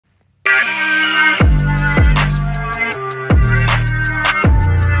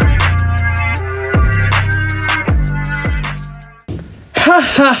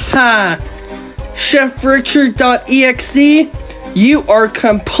ha! Chef Richard.exe, you are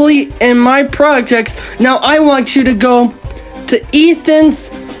complete in my projects. Now I want you to go to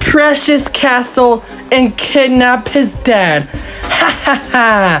Ethan's precious castle and kidnap his dad. Ha ha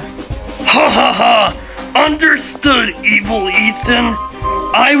ha! Ha ha ha! Understood, evil Ethan.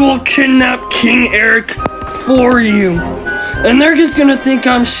 I will kidnap King Eric for you. And they're just gonna think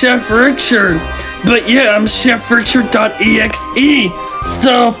I'm Chef Richard. But yeah, I'm Chef Richard.exe.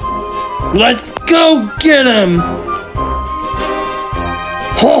 So, let's go get him.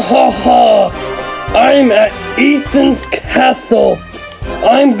 Ha ha ha! I'm at Ethan's castle.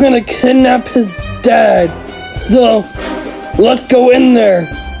 I'm gonna kidnap his dad. So, let's go in there.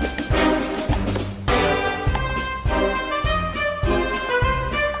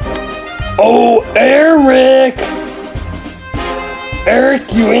 Oh, Eric!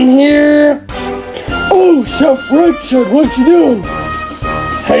 Eric, you in here? Oh, Chef Richard, what you doing?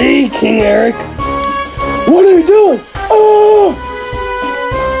 Hey, King Eric. What are you doing? Oh!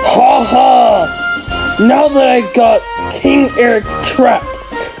 Ha ha! Now that I got King Eric trapped,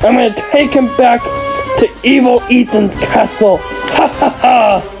 I'm gonna take him back to evil Ethan's castle. Ha ha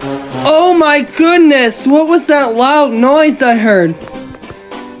ha! Oh my goodness! What was that loud noise I heard?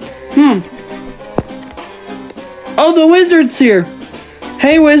 Oh, the wizard's here.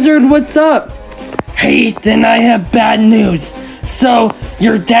 Hey, wizard, what's up? Hey, Ethan, I have bad news. So,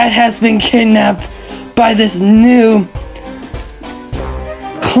 your dad has been kidnapped by this new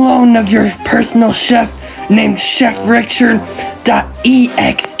clone of your personal chef named Chef Richard.exe.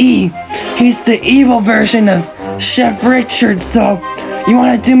 He's the evil version of Chef Richard, so you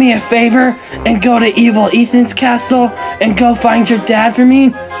want to do me a favor and go to evil Ethan's castle and go find your dad for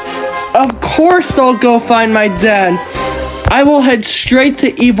me? Of course I'll go find my dad. I will head straight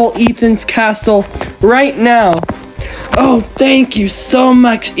to evil Ethan's castle right now. Oh, thank you so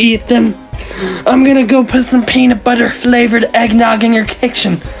much, Ethan. I'm gonna go put some peanut butter flavored eggnog in your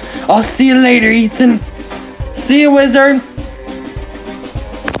kitchen. I'll see you later, Ethan. See you, wizard.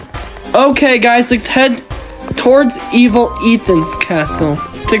 Okay, guys, let's head towards evil Ethan's castle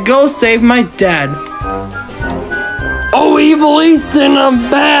to go save my dad. Oh, evil Ethan, I'm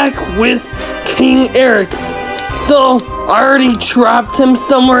back with King Eric. So, I already trapped him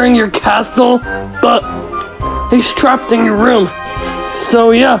somewhere in your castle, but he's trapped in your room.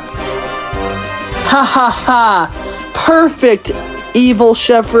 So, yeah. Ha ha ha! Perfect, evil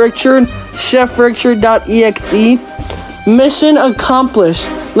Chef Richard. Chef Richard.exe. Mission accomplished.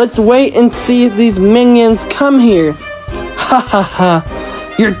 Let's wait and see if these minions come here. Ha ha ha!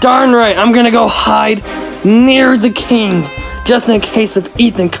 You're darn right. I'm gonna go hide near the king, just in case if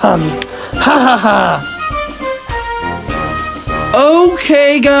Ethan comes. Ha ha ha!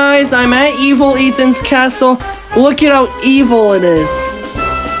 Okay, guys, I'm at evil Ethan's castle. Look at how evil it is.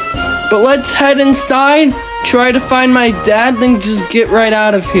 But let's head inside, try to find my dad, then just get right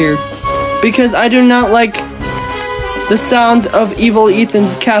out of here. Because I do not like the sound of evil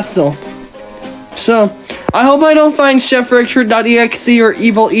Ethan's castle. So, I hope I don't find Chef Richard.exe or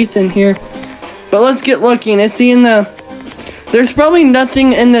evil Ethan here. But let's get looking. Is he in the... There's probably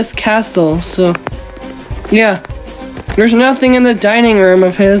nothing in this castle, so... Yeah. There's nothing in the dining room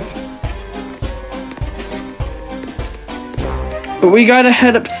of his. But we gotta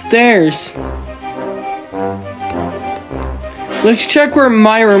head upstairs. Let's check where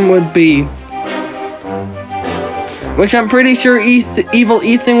my room would be. Which I'm pretty sure evil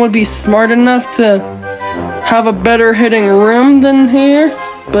Ethan would be smart enough to have a better hidden room than here.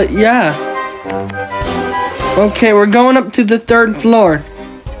 But yeah. Okay, we're going up to the 3rd floor.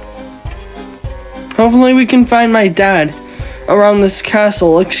 Hopefully we can find my dad around this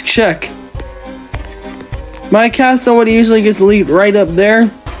castle. Let's check. My castle would usually just lead right up there.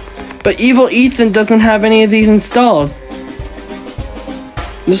 But evil Ethan doesn't have any of these installed.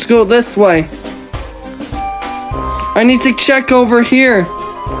 Let's go this way. I need to check over here.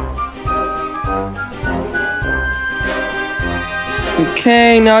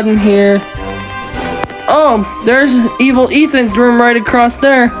 Okay, not in here. Oh, there's evil Ethan's room right across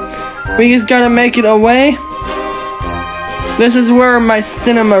there. We just gotta make it away. This is where my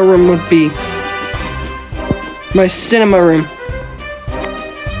cinema room would be. My cinema room.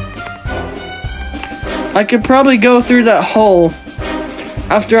 I could probably go through that hole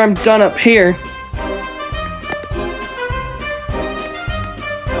after I'm done up here.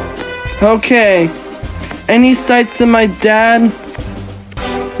 Okay. Any sights of my dad?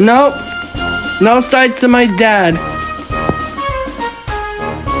 Nope. No sights of my dad.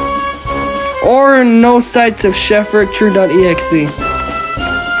 Or no sights of Chef Richard.exe.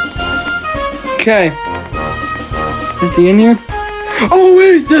 Okay. Is he in here? Oh,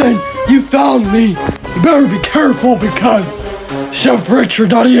 Ethan, you found me. You better be careful because Chef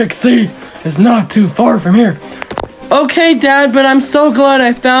Richard.exe is not too far from here. Okay, Dad, but I'm so glad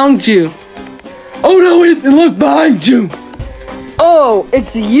I found you. Oh no, Ethan, look behind you. Oh,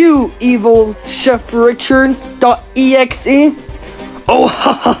 it's you, evil Chef Richard.exe. Oh,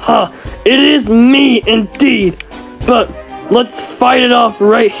 ha ha ha! It is me indeed! But let's fight it off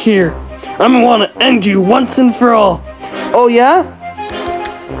right here. I'm gonna want to end you once and for all. Oh, yeah?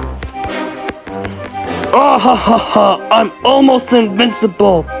 Oh, ha ha ha! I'm almost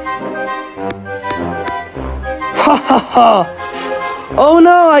invincible! Ha ha ha! Oh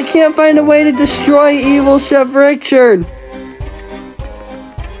no, I can't find a way to destroy evil Chef Richard.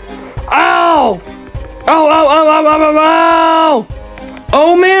 Ow! Ow, ow, ow, ow, ow, ow, ow!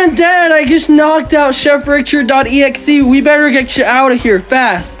 Oh man, Dad, I just knocked out Chef Richard.exe. We better get you out of here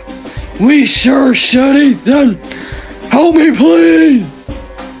fast. We sure should, Ethan. Help me, please.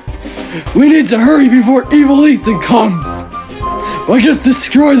 We need to hurry before evil Ethan comes. I just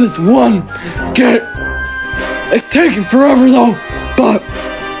destroy this one gate. It's taking forever though, but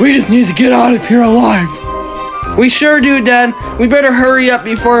we just need to get out of here alive. We sure do, Dad. We better hurry up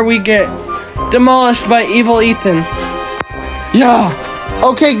before we get demolished by evil Ethan. Yeah.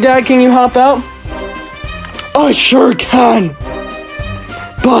 Okay, Dad, can you hop out? I sure can.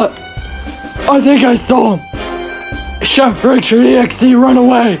 But I think I saw Chef Richard.exe run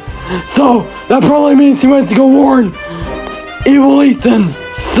away. So that probably means he went to go warn evil Ethan.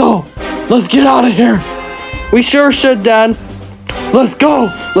 So let's get out of here. We sure should, Dad. Let's go.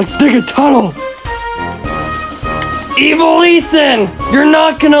 Let's dig a tunnel. Evil Ethan! You're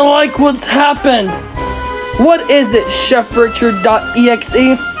not gonna like what's happened! What is it, Chef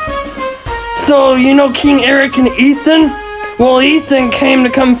Richard.exe? So, you know King Eric and Ethan? Well, Ethan came to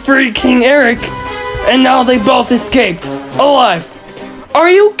come free King Eric, and now they both escaped, alive. Are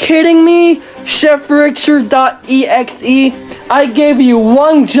you kidding me, Chef Richard.exe? I gave you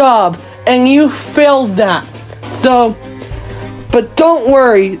one job, and you failed that. So, but don't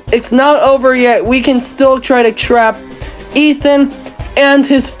worry, it's not over yet. We can still try to trap Ethan and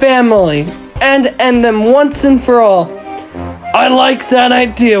his family and end them once and for all. I like that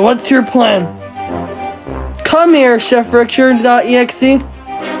idea. What's your plan? Come here, Chef Richard.exe.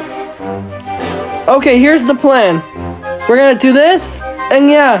 Okay, here's the plan. We're gonna do this, and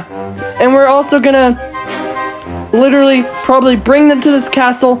yeah, and we're also gonna literally probably bring them to this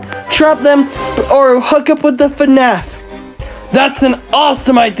castle, trap them, or hook up with the FNAF. That's an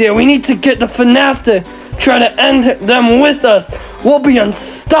awesome idea. We need to get the FNAF to try to end them with us. We'll be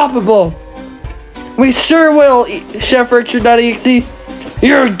unstoppable. We sure will, Chef Richard.exe.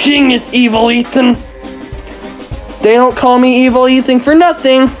 You're a genius, evil Ethan. They don't call me evil Ethan for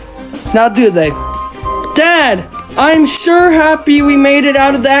nothing. Now do they? Dad, I'm sure happy we made it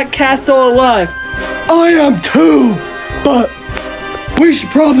out of that castle alive. I am too, but we should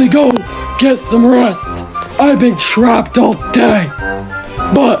probably go get some rest. I've been trapped all day,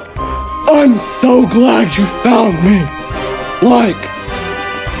 but I'm so glad you found me.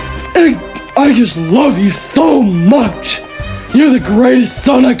 I just love you so much. You're the greatest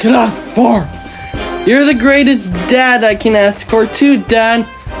son I could ask for. You're the greatest dad I can ask for too, Dad.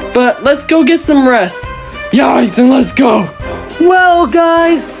 But let's go get some rest. Yeah, Ethan, let's go. Well,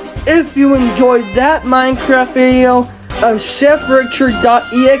 guys, if you enjoyed that Minecraft video of Chef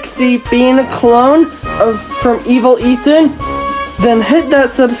Richard.exe being a clone from evil Ethan, then hit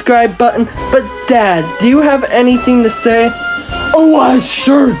that subscribe button. But Dad, do you have anything to say? Oh, I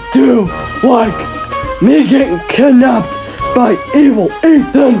sure do. Like, me getting kidnapped by evil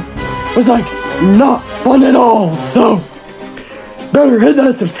Ethan was not fun at all. So, better hit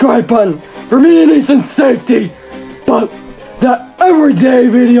that subscribe button for me and Ethan's safety. But that everyday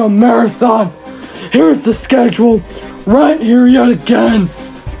video marathon, here's the schedule right here yet again.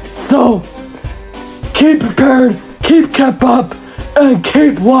 So, keep prepared, keep kept up, and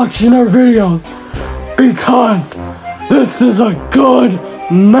keep watching our videos, because this is a good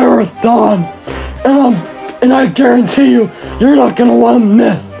marathon, and I guarantee you're not gonna want to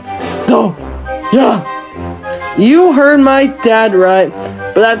miss. So, yeah. You heard my dad right.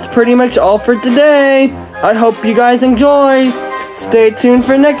 But that's pretty much all for today. I hope you guys enjoyed. Stay tuned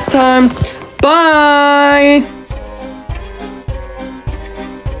for next time. Bye!